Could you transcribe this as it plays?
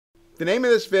The name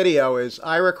of this video is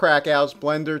Ira Krakow's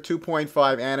Blender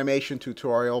 2.5 Animation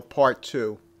Tutorial Part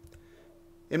 2.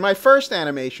 In my first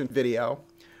animation video,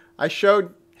 I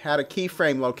showed how to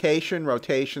keyframe location,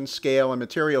 rotation, scale, and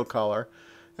material color,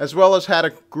 as well as how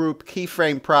to group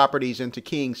keyframe properties into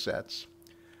keying sets.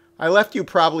 I left you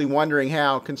probably wondering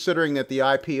how, considering that the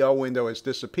IPO window has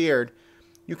disappeared,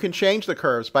 you can change the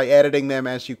curves by editing them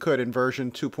as you could in version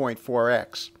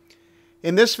 2.4x.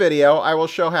 In this video, I will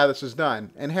show how this is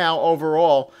done, and how,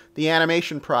 overall, the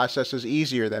animation process is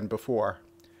easier than before.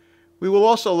 We will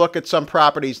also look at some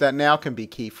properties that now can be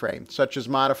keyframed, such as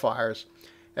modifiers,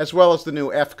 as well as the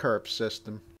new F-curve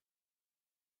system.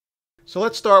 So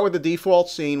let's start with the default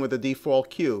scene with the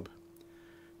default cube.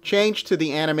 Change to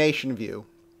the animation view.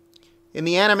 In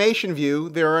the animation view,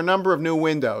 there are a number of new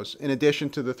windows, in addition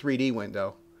to the 3D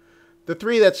window. The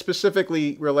three that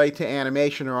specifically relate to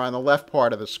animation are on the left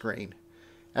part of the screen.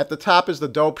 At the top is the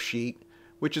dope sheet,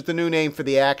 which is the new name for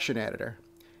the action editor.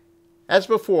 As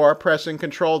before, pressing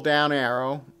Ctrl down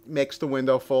arrow makes the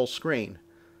window full screen.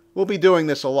 We'll be doing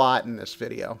this a lot in this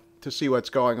video to see what's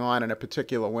going on in a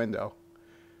particular window.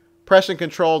 Pressing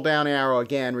Ctrl down arrow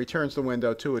again returns the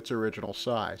window to its original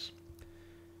size.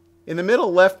 In the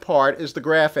middle left part is the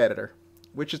graph editor,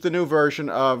 which is the new version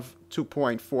of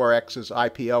 2.4x's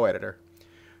IPO editor.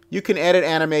 You can edit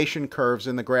animation curves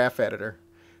in the graph editor.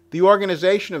 The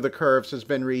organization of the curves has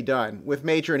been redone, with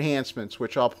major enhancements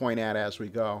which I'll point out as we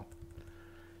go.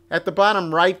 At the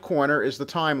bottom right corner is the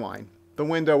timeline, the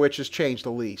window which has changed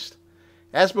the least.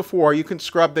 As before, you can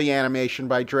scrub the animation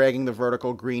by dragging the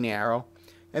vertical green arrow,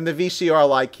 and the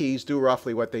VCR-like keys do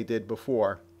roughly what they did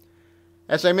before.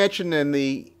 As I mentioned in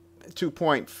the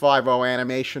 2.50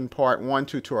 Animation Part 1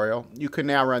 tutorial, you can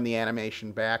now run the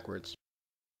animation backwards.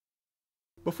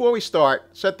 Before we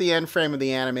start, set the end frame of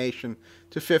the animation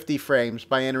to 50 frames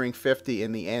by entering 50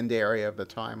 in the end area of the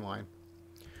timeline.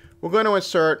 We're going to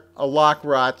insert a lock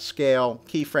rot scale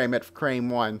keyframe at frame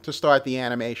 1 to start the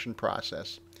animation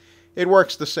process. It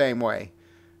works the same way.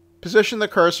 Position the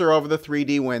cursor over the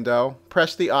 3D window,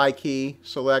 press the I key,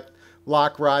 select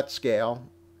lock rot scale,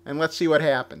 and let's see what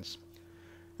happens.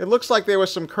 It looks like there were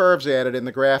some curves added in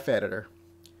the graph editor.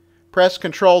 Press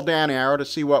Ctrl down arrow to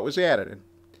see what was added.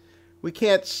 We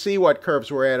can't see what curves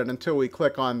were added until we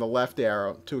click on the left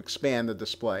arrow to expand the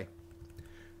display.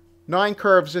 9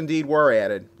 curves indeed were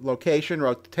added, location,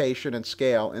 rotation, and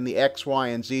scale in the X, Y,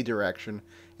 and Z direction,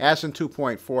 as in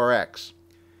 2.4x.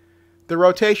 The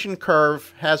rotation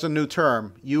curve has a new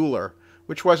term, Euler,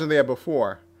 which wasn't there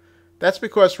before. That's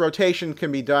because rotation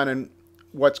can be done in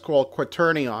what's called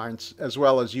quaternions as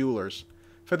well as Eulers.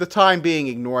 For the time being,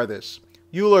 ignore this.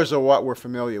 Eulers are what we're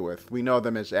familiar with. We know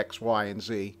them as X, Y, and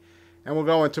Z. And we'll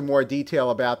go into more detail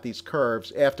about these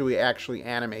curves after we actually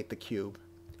animate the cube.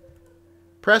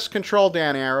 Press Ctrl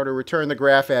down arrow to return the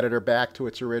graph editor back to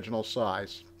its original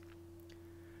size.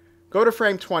 Go to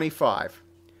frame 25.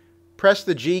 Press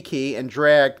the G key and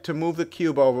drag to move the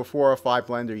cube over 4 or 5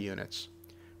 Blender units.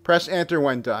 Press Enter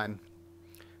when done.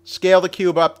 Scale the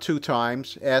cube up 2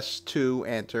 times, S2,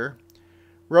 Enter.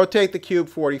 Rotate the cube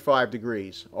 45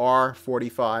 degrees,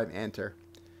 R45, Enter.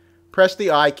 Press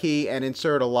the I key and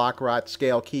insert a lock rot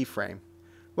scale keyframe.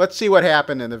 Let's see what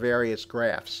happened in the various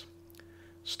graphs.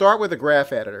 Start with the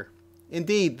graph editor.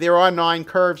 Indeed, there are 9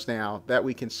 curves now that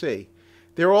we can see.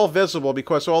 They're all visible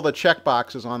because all the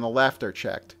checkboxes on the left are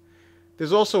checked.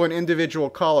 There's also an individual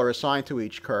color assigned to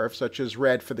each curve, such as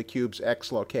red for the cube's X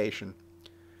location.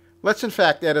 Let's in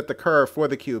fact edit the curve for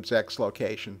the cube's X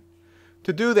location.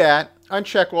 To do that,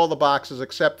 uncheck all the boxes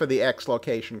except for the X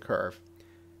location curve.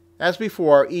 As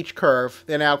before, each curve,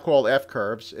 they're now called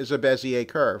F-curves, is a Bezier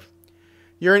curve.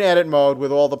 You're in edit mode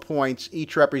with all the points,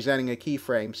 each representing a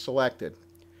keyframe, selected.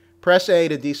 Press A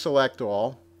to deselect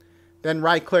all, then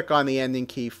right-click on the ending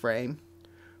keyframe.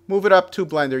 Move it up 2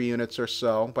 Blender units or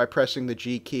so by pressing the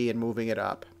G key and moving it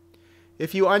up.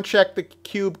 If you uncheck the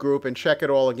cube group and check it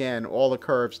all again, all the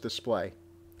curves display.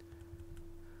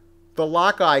 The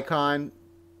lock icon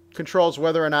controls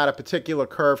whether or not a particular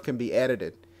curve can be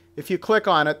edited. If you click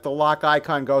on it, the lock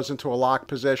icon goes into a locked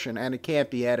position and it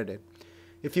can't be edited.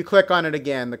 If you click on it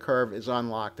again, the curve is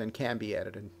unlocked and can be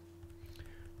edited.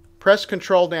 Press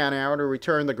Ctrl down arrow to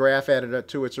return the graph editor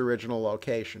to its original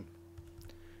location.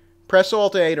 Press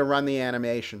Alt A to run the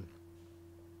animation.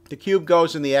 The cube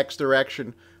goes in the X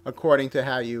direction according to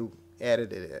how you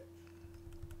edited it.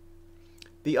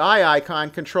 The eye icon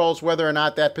controls whether or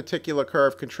not that particular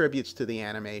curve contributes to the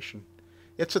animation.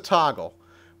 It's a toggle.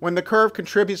 When the curve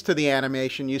contributes to the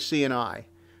animation, you see an eye.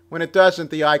 When it doesn't,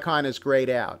 the icon is grayed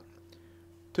out.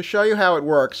 To show you how it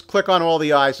works, click on all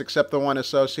the eyes except the one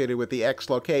associated with the X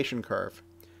location curve.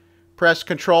 Press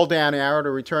Control down arrow to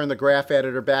return the graph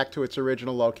editor back to its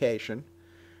original location.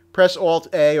 Press Alt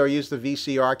A or use the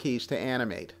VCR keys to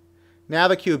animate. Now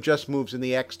the cube just moves in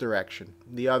the X direction.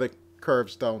 The other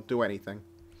curves don't do anything.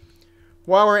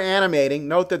 While we're animating,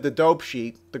 note that the dope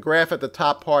sheet, the graph at the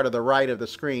top part of the right of the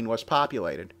screen, was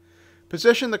populated.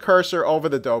 Position the cursor over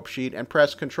the dope sheet and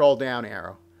press Control down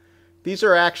arrow. These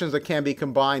are actions that can be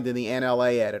combined in the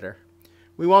NLA editor.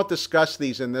 We won't discuss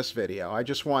these in this video. I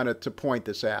just wanted to point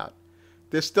this out.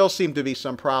 There still seem to be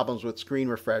some problems with screen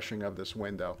refreshing of this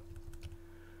window.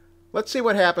 Let's see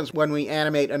what happens when we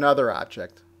animate another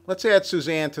object. Let's add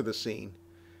Suzanne to the scene.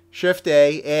 Shift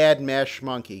A, Add Mesh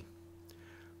Monkey.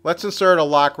 Let's insert a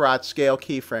lock rod scale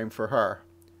keyframe for her.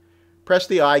 Press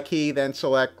the I key, then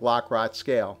select lock rod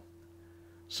scale.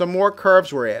 Some more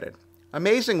curves were added.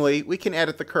 Amazingly, we can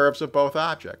edit the curves of both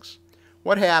objects.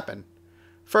 What happened?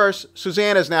 First,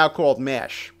 Suzanne is now called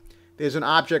Mesh. There's an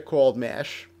object called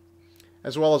Mesh,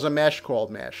 as well as a mesh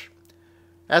called Mesh.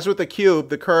 As with the cube,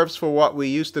 the curves for what we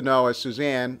used to know as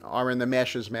Suzanne are in the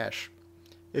Mesh's mesh.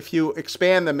 If you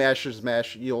expand the Mesh's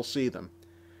mesh, you'll see them.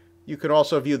 You can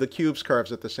also view the cube's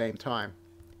curves at the same time.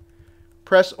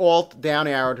 Press Alt down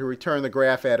arrow to return the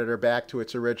graph editor back to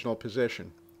its original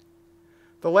position.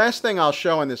 The last thing I'll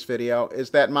show in this video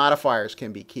is that modifiers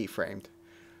can be keyframed.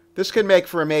 This can make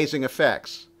for amazing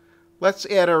effects. Let's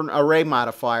add an array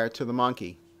modifier to the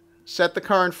monkey. Set the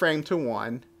current frame to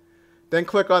 1, then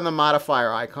click on the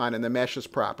modifier icon in the Mesh's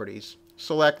properties.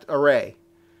 Select Array.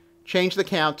 Change the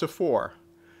count to 4.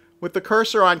 With the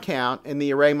cursor on count in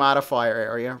the array modifier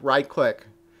area, right-click.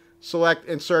 Select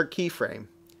Insert Keyframe.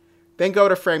 Then go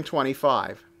to frame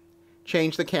 25.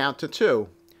 Change the count to 2.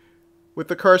 With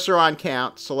the cursor on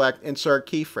count, select Insert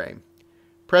Keyframe.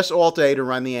 Press Alt A to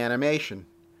run the animation.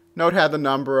 Note how the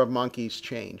number of monkeys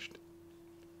changed.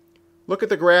 Look at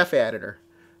the graph editor.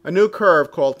 A new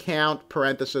curve called Count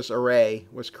parenthesis Array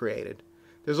was created.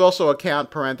 There's also a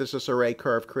Count parenthesis Array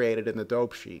curve created in the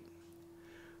dope sheet.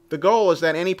 The goal is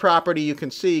that any property you can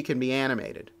see can be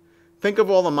animated. Think of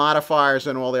all the modifiers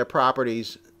and all their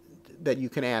properties that you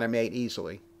can animate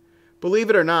easily.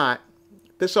 Believe it or not,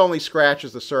 this only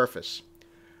scratches the surface.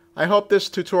 I hope this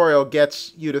tutorial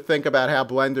gets you to think about how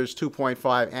Blender's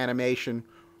 2.5 animation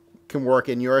can work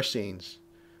in your scenes.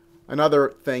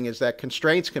 Another thing is that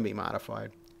constraints can be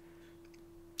modified.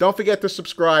 Don't forget to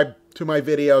subscribe to my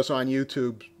videos on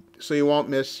YouTube so you won't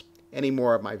miss any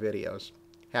more of my videos.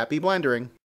 Happy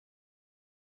blendering!